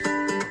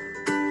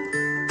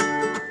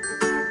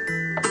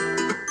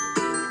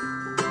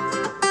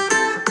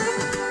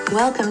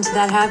Welcome to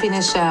That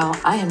Happiness Show.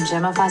 I am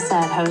Gemma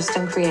Fawcett, host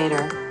and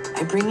creator.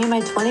 I bring you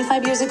my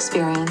 25 years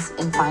experience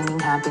in finding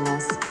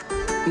happiness.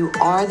 You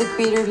are the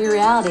creator of your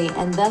reality,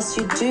 and thus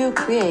you do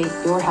create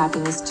your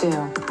happiness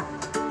too.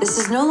 This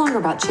is no longer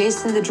about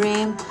chasing the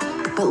dream,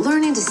 but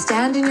learning to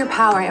stand in your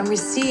power and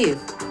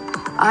receive.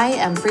 I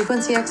am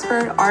frequency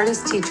expert,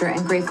 artist, teacher,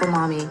 and grateful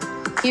mommy,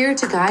 here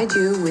to guide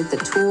you with the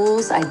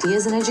tools,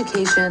 ideas, and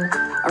education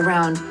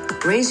around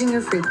raising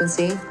your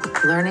frequency,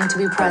 learning to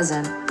be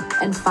present,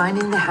 and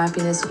finding the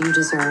happiness you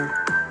deserve.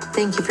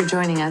 Thank you for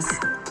joining us.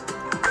 I'm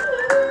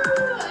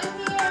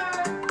here.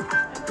 I'm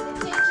in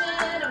the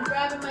kitchen. I'm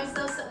grabbing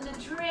myself something to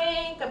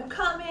drink. I'm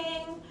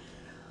coming.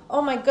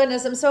 Oh my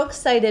goodness, I'm so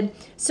excited.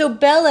 So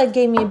Bella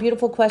gave me a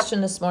beautiful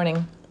question this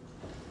morning.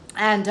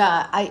 And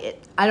I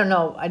don't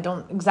know. I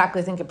don't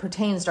exactly think it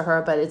pertains to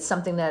her, but it's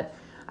something that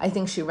I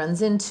think she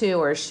runs into,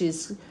 or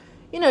she's,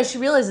 she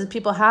realizes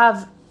people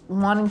have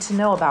wanting to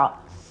know about.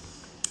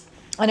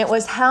 And it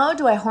was, how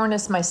do I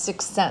harness my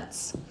sixth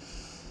sense?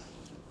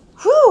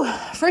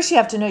 First you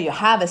have to know you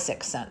have a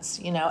sixth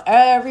sense.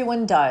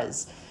 Everyone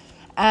does.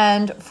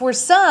 And for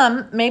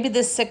some, maybe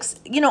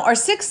our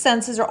sixth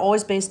senses are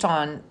always based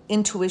on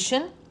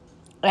intuition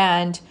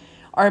and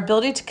our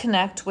ability to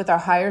connect with our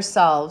higher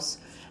selves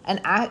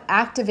and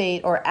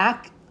activate or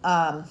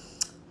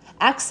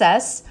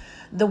access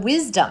the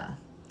wisdom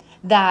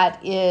that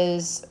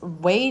is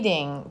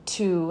waiting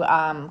to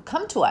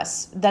come to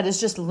us, that is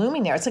just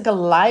looming there. It's like a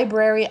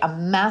library, a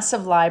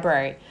massive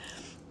library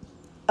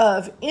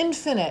of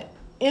infinite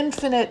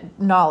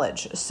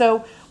knowledge.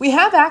 So we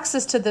have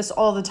access to this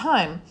all the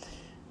time,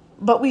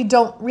 but we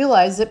don't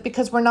realize it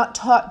because we're not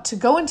taught to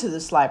go into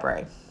this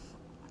library.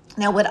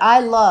 Now, what I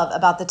love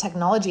about the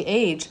technology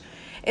age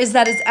is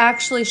that it's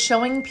actually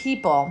showing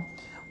people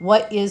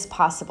what is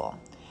possible.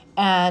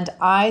 And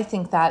I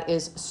think that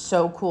is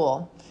so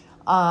cool.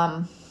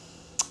 I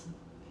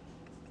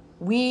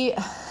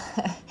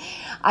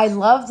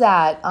love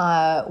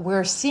that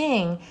we're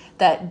seeing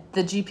that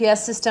the GPS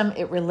system,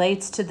 it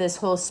relates to this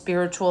whole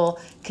spiritual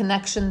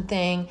connection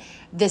thing,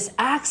 this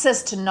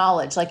access to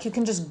knowledge. Like you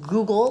can just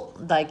Google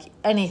like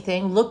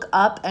anything, look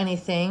up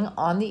anything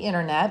on the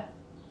internet,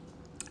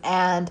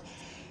 and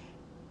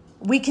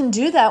we can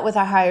do that with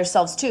our higher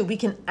selves too. We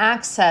can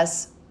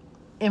access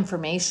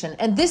information.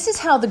 And this is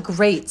how the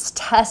greats,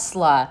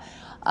 Tesla,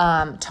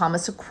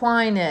 Thomas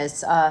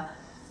Aquinas, oh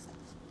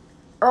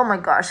my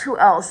gosh, who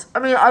else? I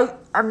mean,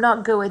 I'm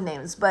not good with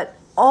names, but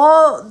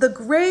all the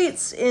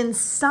greats in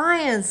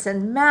science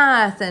and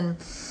math and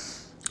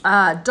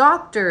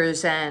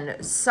doctors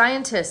and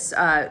scientists,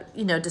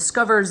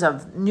 discoverers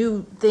of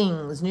new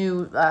things,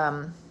 new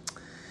healing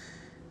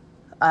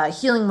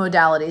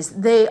modalities,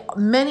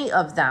 many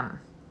of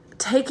them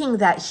taking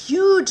that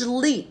huge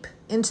leap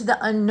into the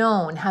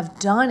unknown have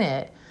done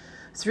it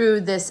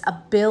through this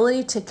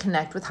ability to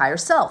connect with higher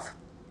self.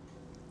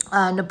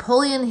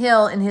 Napoleon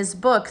Hill, in his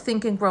book,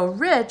 Think and Grow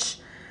Rich,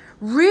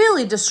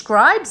 really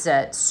describes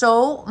it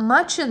so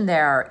much in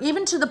there,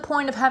 even to the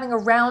point of having a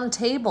round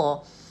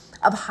table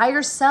of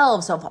higher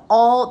selves of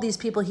all these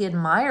people he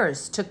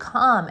admires to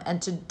come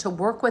and to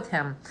work with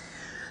him.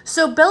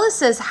 So Bella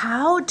says,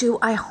 how do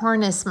I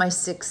harness my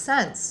sixth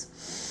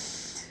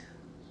sense?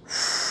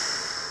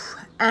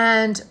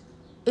 And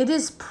it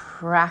is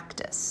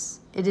practice.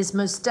 It is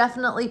most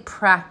definitely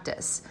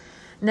practice.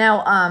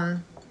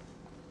 Now,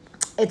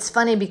 it's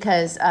funny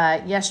because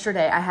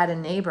yesterday I had a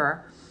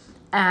neighbor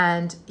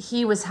and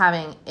he was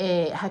having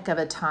a heck of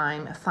a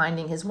time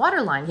finding his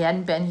water line. He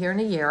hadn't been here in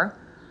a year.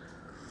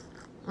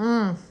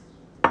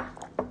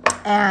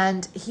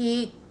 And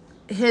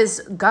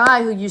his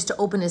guy who used to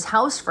open his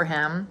house for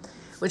him,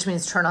 which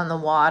means turn on the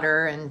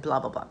water and blah,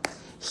 blah, blah,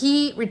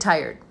 he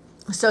retired.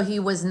 So he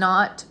was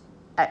not,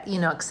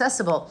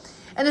 accessible.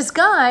 And this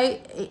guy,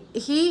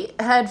 he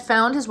had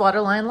found his water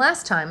line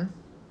last time.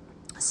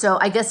 So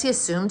I guess he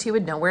assumed he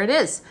would know where it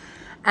is.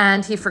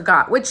 And he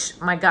forgot, which,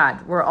 my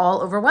God, we're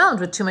all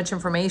overwhelmed with too much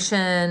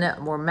information,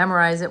 or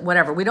memorize it,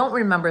 whatever. We don't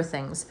remember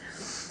things.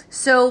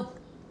 So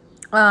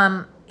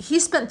he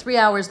spent 3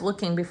 hours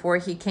looking before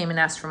he came and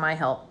asked for my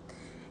help.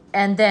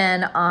 And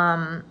then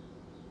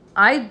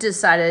I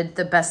decided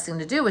the best thing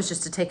to do was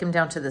just to take him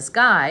down to this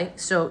guy.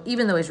 So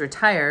even though he's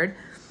retired,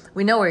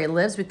 we know where he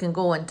lives. We can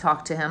go and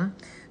talk to him.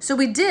 So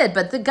we did,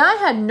 but the guy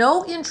had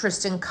no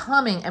interest in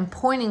coming and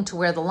pointing to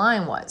where the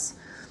line was.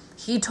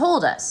 He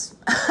told us.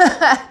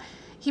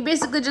 He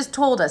basically just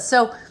told us.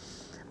 So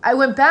I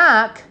went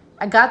back.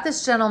 I got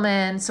this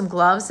gentleman some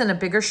gloves and a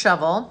bigger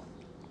shovel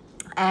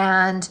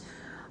and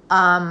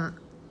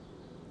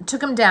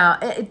took him down,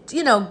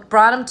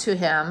 brought him to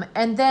him,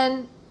 and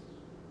then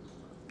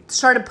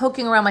started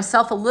poking around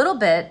myself a little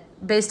bit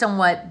based on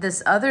what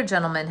this other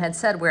gentleman had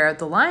said where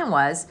the line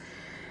was.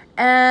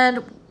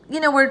 And,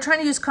 we're trying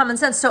to use common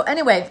sense. So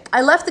anyway,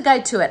 I left the guy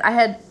to it. I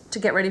had to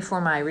get ready for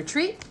my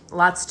retreat,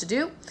 lots to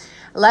do.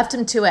 Left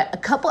him to it. A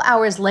couple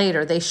hours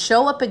later, they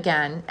show up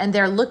again, and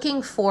they're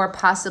looking for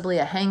possibly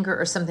a hanger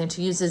or something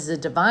to use as a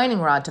divining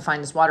rod to find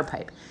his water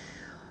pipe.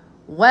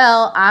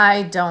 Well,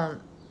 I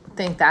don't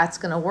think that's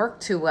going to work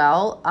too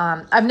well.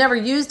 I've never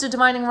used a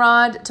divining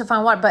rod to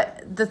find water,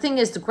 but the thing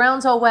is the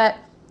ground's all wet.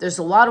 There's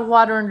a lot of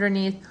water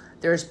underneath.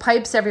 There's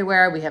pipes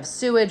everywhere. We have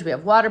sewage. We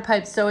have water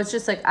pipes. So it's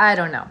just like, I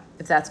don't know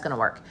if that's going to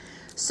work.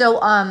 So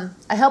I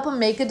help him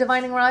make a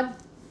divining rod,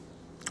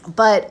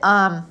 but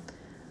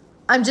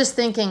I'm just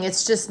thinking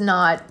it's just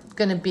not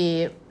going to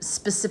be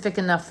specific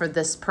enough for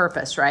this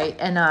purpose, right?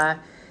 And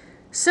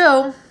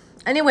so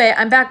anyway,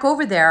 I'm back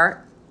over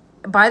there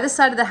by the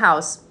side of the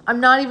house. I'm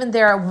not even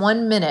there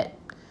 1 minute,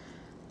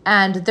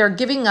 and they're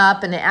giving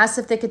up, and they asked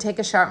if they could take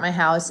a shower at my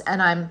house,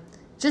 and I'm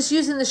just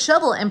using the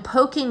shovel and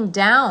poking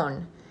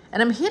down,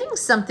 and I'm hitting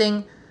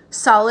something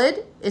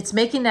solid. It's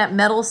making that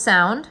metal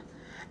sound,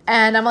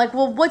 and I'm like,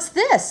 well, what's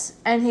this?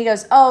 And he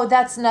goes, oh,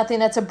 that's nothing.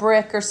 That's a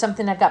brick or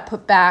something that got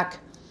put back.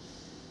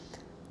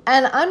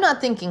 And I'm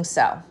not thinking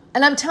so.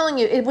 And I'm telling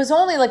you, it was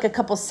only like a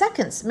couple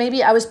seconds.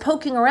 Maybe I was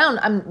poking around.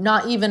 I'm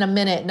not even a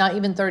minute, not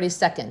even 30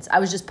 seconds. I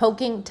was just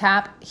poking,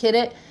 tap, hit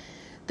it.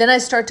 Then I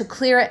start to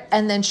clear it.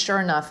 And then sure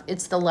enough,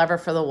 it's the lever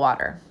for the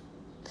water.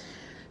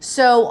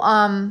 So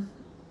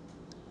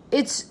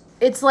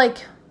it's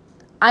like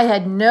I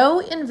had no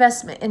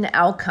investment in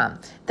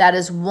outcome. That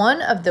is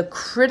one of the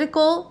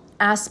critical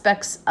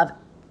aspects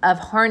of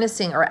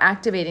harnessing or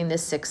activating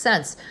this sixth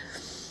sense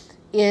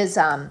is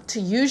to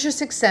use your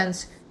sixth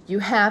sense. You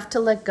have to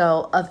let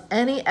go of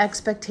any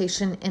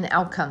expectation in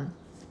outcome.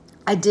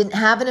 I didn't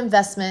have an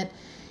investment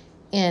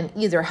in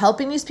either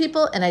helping these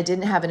people, and I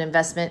didn't have an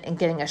investment in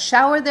getting a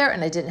shower there,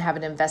 and I didn't have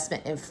an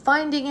investment in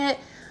finding it.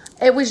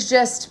 It was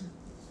just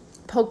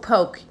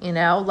poke,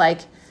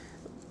 like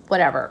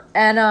whatever.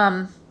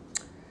 And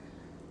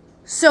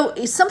so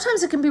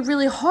sometimes it can be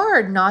really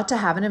hard not to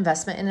have an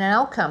investment in an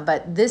outcome,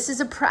 but this is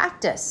a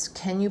practice.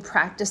 Can you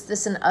practice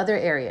this in other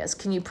areas?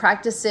 Can you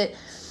practice it?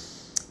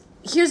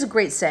 Here's a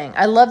great saying.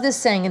 I love this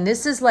saying, and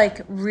this is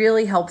like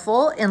really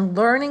helpful in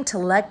learning to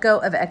let go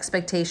of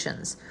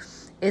expectations.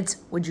 It's,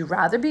 would you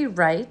rather be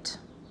right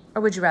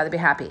or would you rather be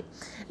happy?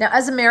 Now,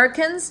 as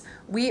Americans,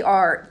 we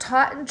are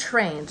taught and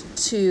trained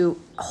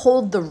to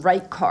hold the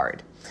right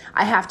card.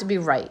 I have to be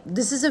right.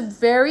 This is a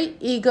very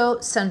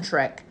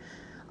egocentric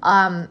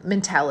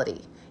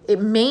mentality.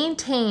 It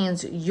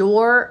maintains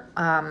your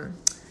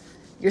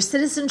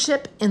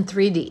citizenship in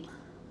 3D,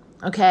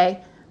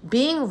 okay?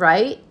 Being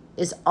right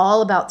is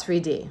all about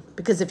 3D,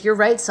 because if you're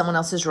right, someone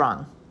else is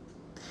wrong.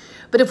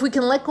 But if we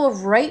can let go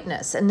of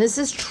rightness, and this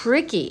is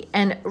tricky,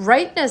 and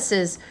rightness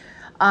is,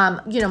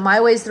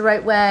 my way is the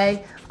right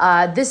way,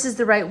 this is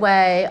the right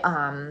way,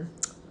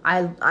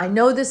 I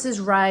know this is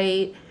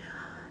right.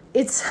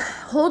 It's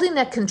holding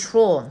that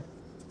control,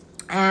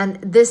 and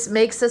this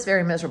makes us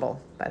very miserable,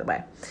 by the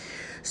way.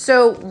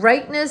 So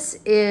rightness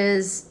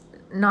is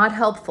not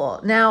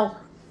helpful. Now,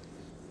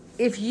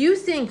 if you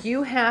think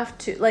you have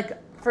to, like,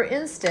 for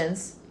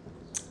instance,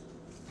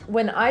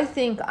 when I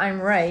think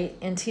I'm right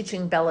in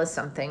teaching Bella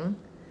something,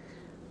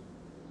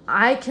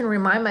 I can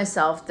remind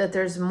myself that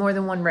there's more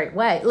than one right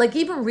way. Like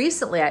even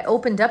recently, I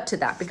opened up to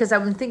that because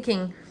I'm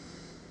thinking,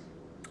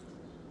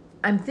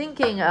 I'm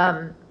teaching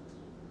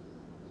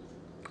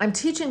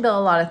Bella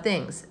a lot of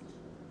things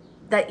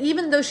that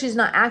even though she's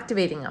not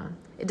activating them,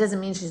 it doesn't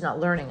mean she's not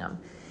learning them.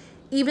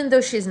 Even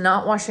though she's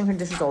not washing her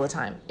dishes all the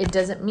time, it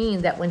doesn't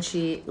mean that when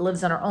she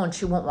lives on her own,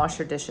 she won't wash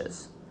her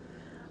dishes.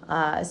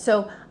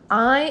 So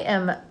I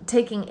am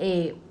taking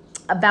a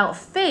about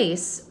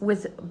face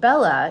with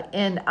Bella,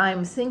 and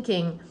I'm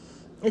thinking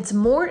it's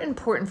more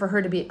important for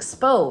her to be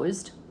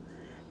exposed.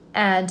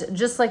 And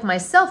just like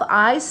myself,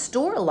 I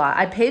store a lot.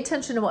 I pay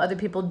attention to what other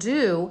people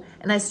do,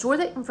 and I store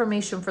that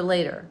information for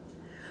later.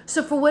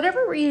 So for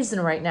whatever reason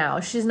right now,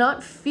 she's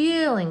not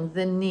feeling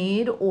the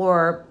need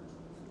or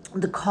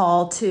the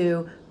call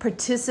to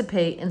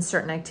participate in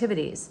certain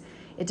activities.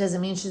 It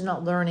doesn't mean she's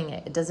not learning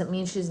it. It doesn't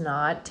mean she's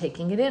not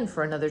taking it in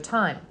for another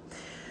time.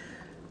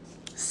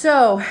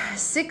 So,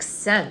 sixth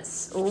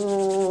sense.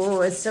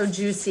 Oh, it's so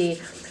juicy.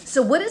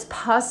 So what is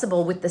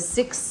possible with the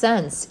sixth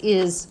sense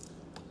is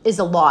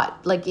a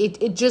lot. Like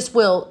it just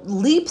will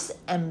leaps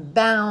and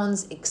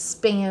bounds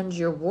expand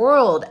your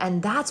world.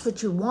 And that's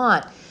what you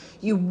want.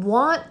 You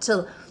want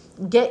to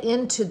get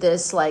into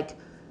this like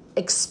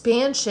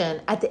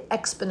expansion at the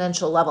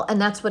exponential level.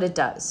 And that's what it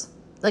does.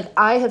 Like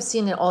I have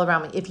seen it all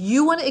around me. If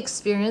you want to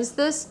experience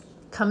this,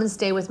 come and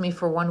stay with me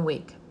for 1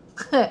 week.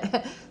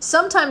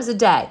 Sometimes a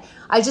day.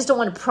 I just don't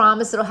want to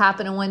promise it'll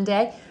happen in one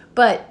day,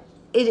 but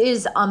it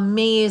is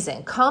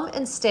amazing. Come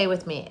and stay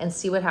with me and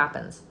see what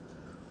happens.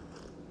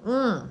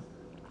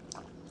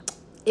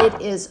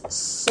 It is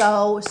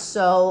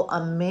so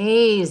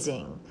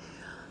amazing.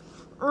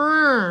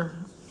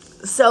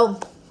 So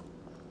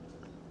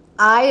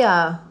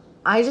I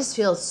just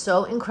feel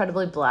so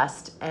incredibly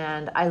blessed,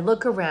 and I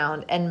look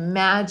around and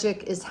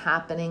magic is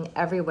happening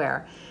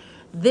everywhere.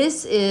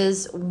 This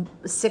is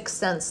sixth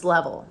sense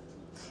level.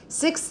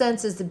 Sixth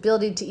sense is the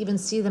ability to even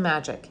see the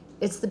magic.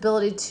 It's the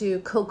ability to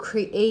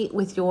co-create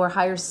with your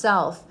higher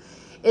self.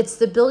 It's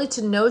the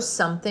ability to know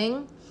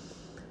something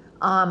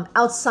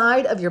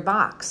outside of your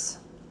box.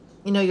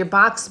 Your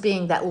box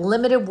being that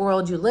limited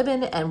world you live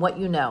in and what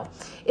you know.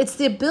 It's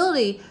the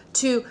ability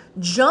to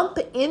jump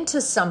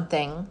into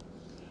something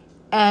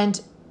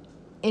and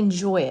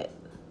enjoy it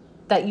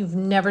that you've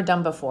never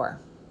done before.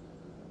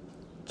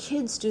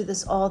 Kids do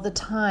this all the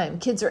time.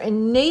 Kids are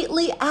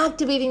innately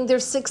activating their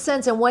sixth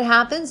sense. And what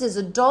happens is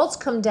adults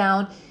come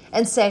down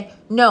and say,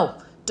 no,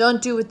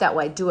 don't do it that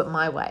way. Do it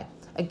my way.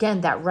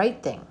 Again, that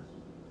right thing.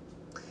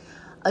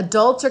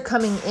 Adults are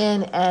coming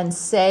in and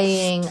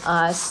saying,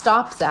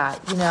 stop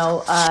that.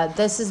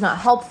 This is not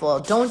helpful.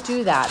 Don't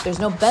do that. There's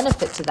no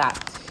benefit to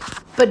that.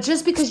 But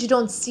just because you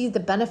don't see the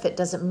benefit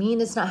doesn't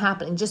mean it's not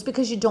happening. Just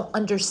because you don't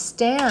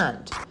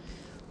understand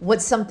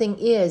what something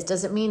is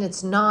doesn't mean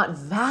it's not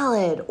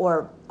valid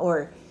or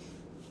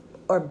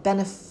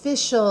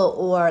beneficial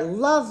or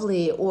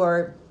lovely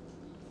or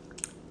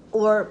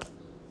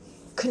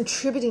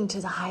contributing to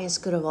the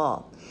highest good of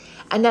all.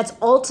 And that's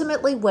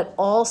ultimately what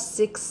all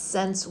sixth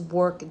sense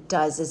work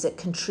does, is it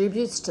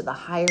contributes to the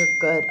higher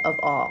good of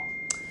all.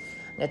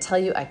 I'm going to tell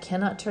you, I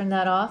cannot turn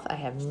that off. I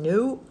have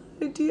no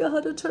idea how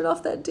to turn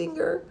off that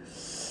dinger.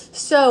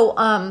 So,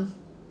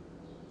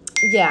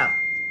 yeah,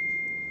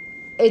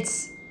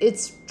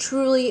 it's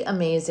truly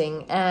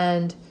amazing.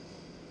 And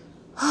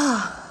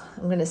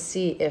I'm going to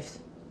see if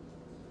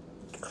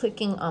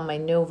clicking on my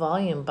no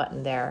volume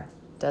button there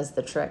does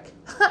the trick.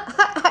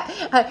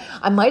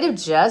 I might have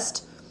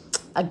just,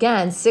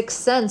 again, sixth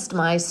sensed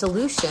my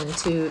solution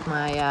to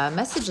my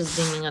messages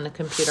dinging on a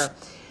computer.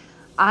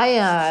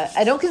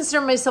 I don't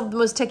consider myself the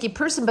most techie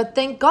person, but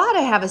thank God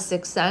I have a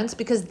sixth sense,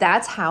 because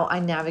that's how I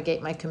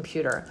navigate my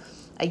computer.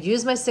 I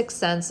use my sixth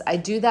sense. I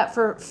do that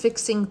for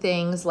fixing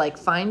things like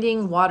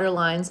finding water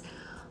lines.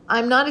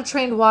 I'm not a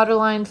trained water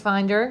line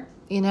finder.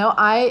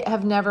 I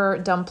have never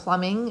done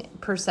plumbing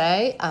per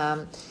se.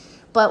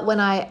 But when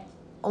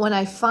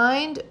I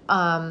find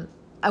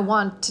I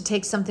want to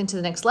take something to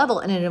the next level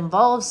and it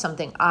involves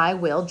something, I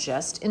will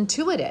just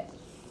intuit it.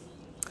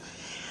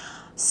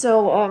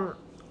 So,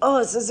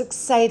 this is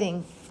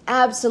exciting.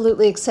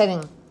 Absolutely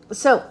exciting.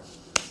 So,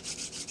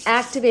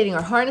 activating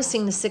or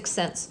harnessing the sixth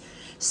sense.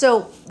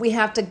 So we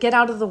have to get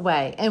out of the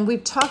way. And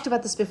we've talked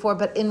about this before,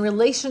 but in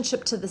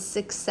relationship to the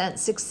sixth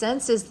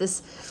sense is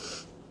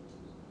this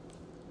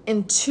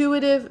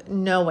intuitive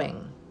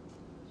knowing.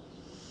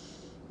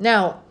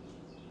 Now,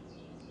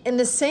 in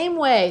the same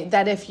way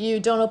that if you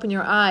don't open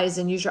your eyes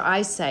and use your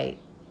eyesight,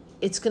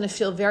 it's going to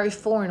feel very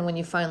foreign when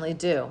you finally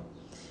do.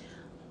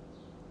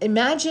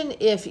 Imagine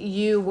if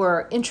you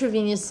were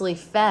intravenously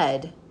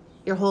fed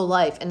your whole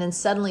life and then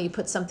suddenly you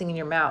put something in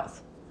your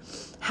mouth.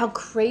 How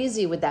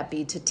crazy would that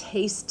be to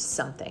taste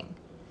something?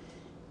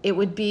 It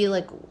would be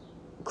like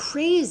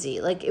crazy.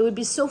 Like it would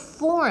be so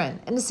foreign.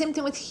 And the same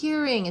thing with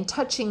hearing and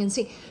touching and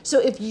seeing. So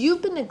if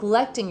you've been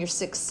neglecting your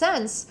sixth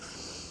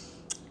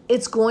sense,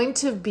 it's going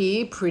to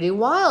be pretty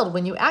wild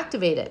when you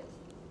activate it.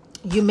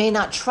 You may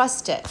not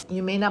trust it.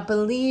 You may not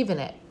believe in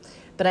it.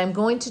 But I'm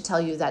going to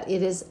tell you that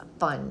it is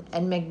fun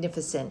and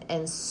magnificent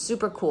and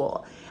super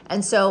cool.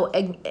 And so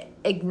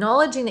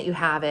acknowledging that you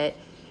have it,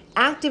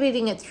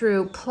 activating it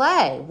through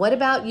play. What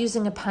about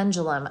using a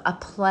pendulum, a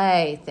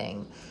play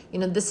thing?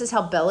 This is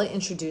how Bella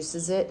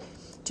introduces it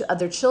to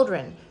other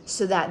children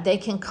so that they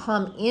can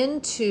come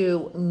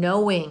into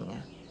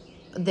knowing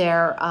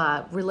their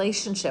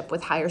relationship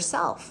with higher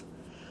self.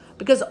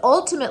 Because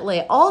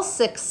ultimately, all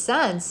sixth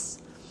sense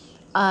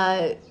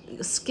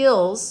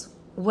skills,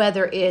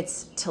 whether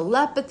it's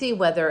telepathy,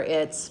 whether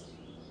it's,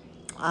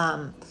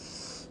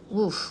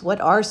 what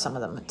are some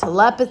of them?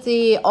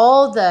 Telepathy,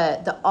 all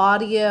the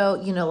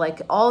audio,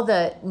 like all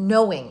the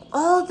knowing,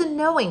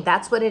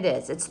 that's what it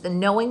is. It's the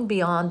knowing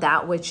beyond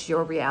that which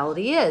your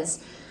reality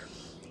is.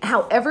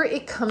 However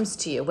it comes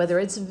to you, whether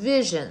it's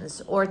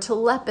visions or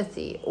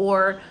telepathy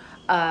or,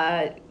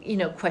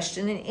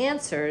 question and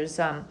answers,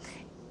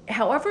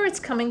 however it's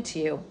coming to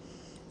you,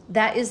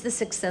 that is the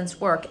sixth sense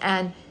work.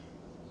 And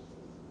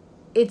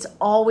it's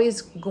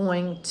always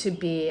going to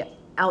be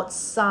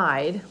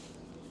outside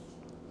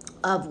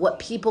of what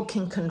people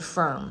can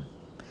confirm.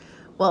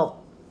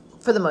 Well,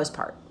 for the most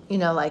part,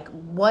 like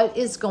what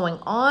is going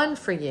on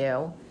for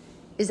you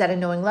is at a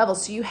knowing level.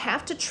 So you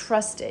have to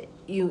trust it.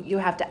 You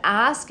have to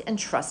ask and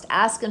trust.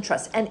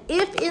 And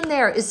if in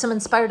there is some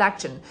inspired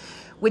action,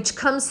 which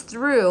comes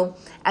through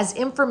as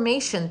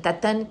information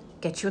that then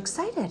gets you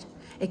excited.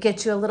 It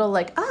gets you a little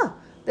like,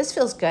 this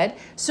feels good.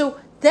 So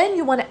then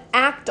you want to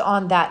act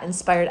on that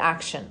inspired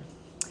action.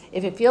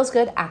 If it feels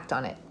good, act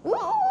on it. Woo,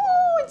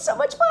 it's so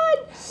much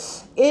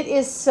fun. It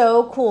is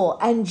so cool.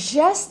 And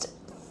just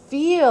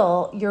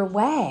feel your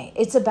way.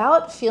 It's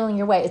about feeling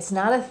your way. It's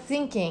not a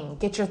thinking.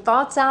 Get your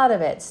thoughts out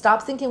of it.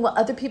 Stop thinking what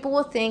other people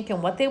will think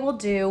and what they will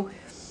do,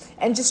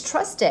 and just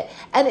trust it.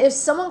 And if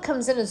someone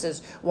comes in and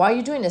says, why are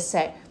you doing this?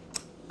 Say,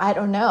 I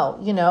don't know.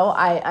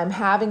 I'm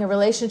having a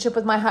relationship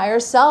with my higher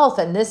self,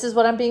 and this is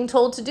what I'm being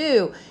told to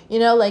do,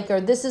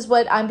 or this is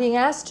what I'm being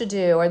asked to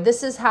do, or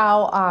this is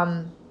how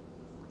I'm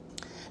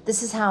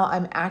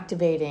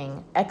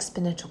activating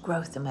exponential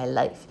growth in my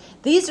life.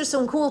 These are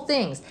some cool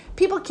things.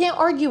 People can't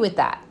argue with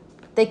that.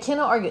 They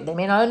cannot argue. They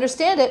may not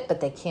understand it,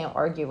 but they can't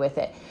argue with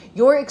it.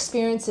 Your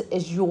experience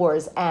is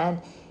yours,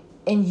 and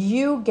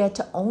you get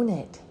to own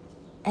it.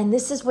 And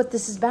this is what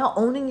this is about,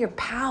 owning your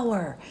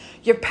power.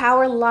 Your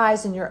power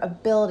lies in your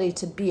ability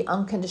to be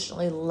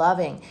unconditionally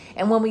loving.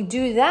 And when we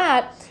do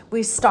that,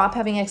 we stop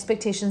having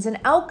expectations and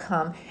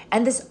outcome.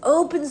 And this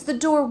opens the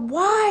door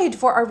wide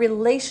for our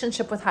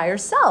relationship with higher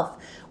self,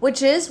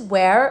 which is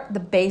where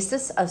the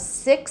basis of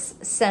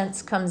sixth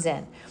sense comes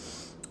in.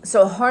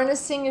 So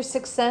harnessing your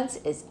sixth sense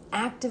is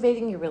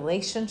activating your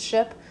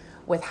relationship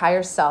with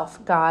higher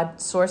self, God,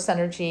 source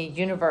energy,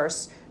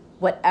 universe,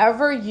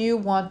 whatever you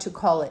want to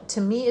call it.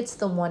 To me, it's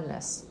the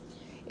oneness.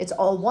 It's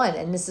all one.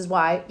 And this is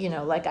why,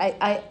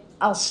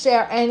 I'll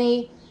share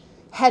any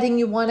heading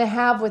you want to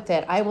have with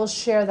it. I will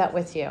share that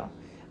with you.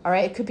 All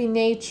right. It could be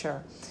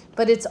nature,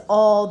 but it's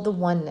all the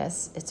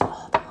oneness. It's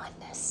all the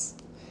oneness.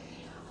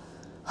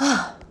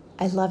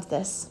 I love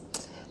this.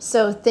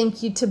 So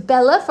thank you to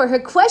Bella for her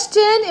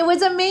question. It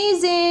was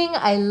amazing.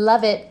 I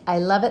love it. I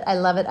love it. I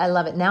love it. I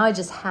love it. Now I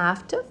just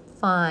have to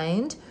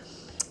find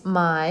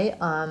my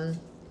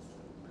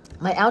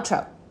my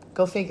outro.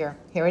 Go figure.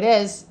 Here it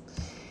is.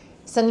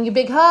 Sending you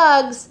big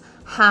hugs.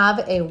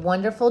 Have a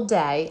wonderful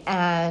day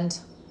and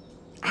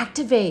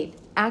activate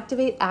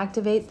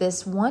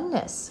this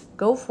oneness.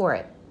 Go for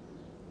it.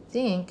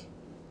 Think.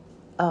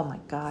 Oh my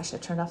gosh, I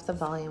turned off the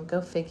volume.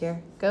 Go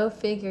figure. Go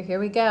figure. Here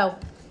we go.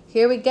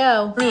 Here we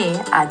go. Me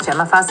at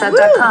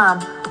GemmaFawcett.com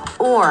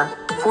or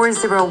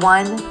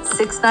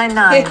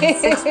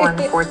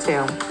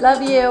 401-699-6142.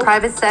 Love you.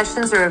 Private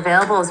sessions are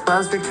available as well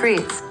as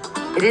retreats.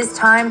 It is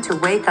time to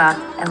wake up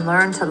and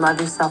learn to love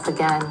yourself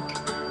again.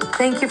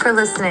 Thank you for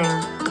listening.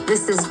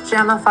 This is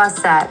Gemma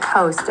Fawcett,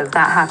 host of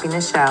That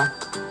Happiness Show.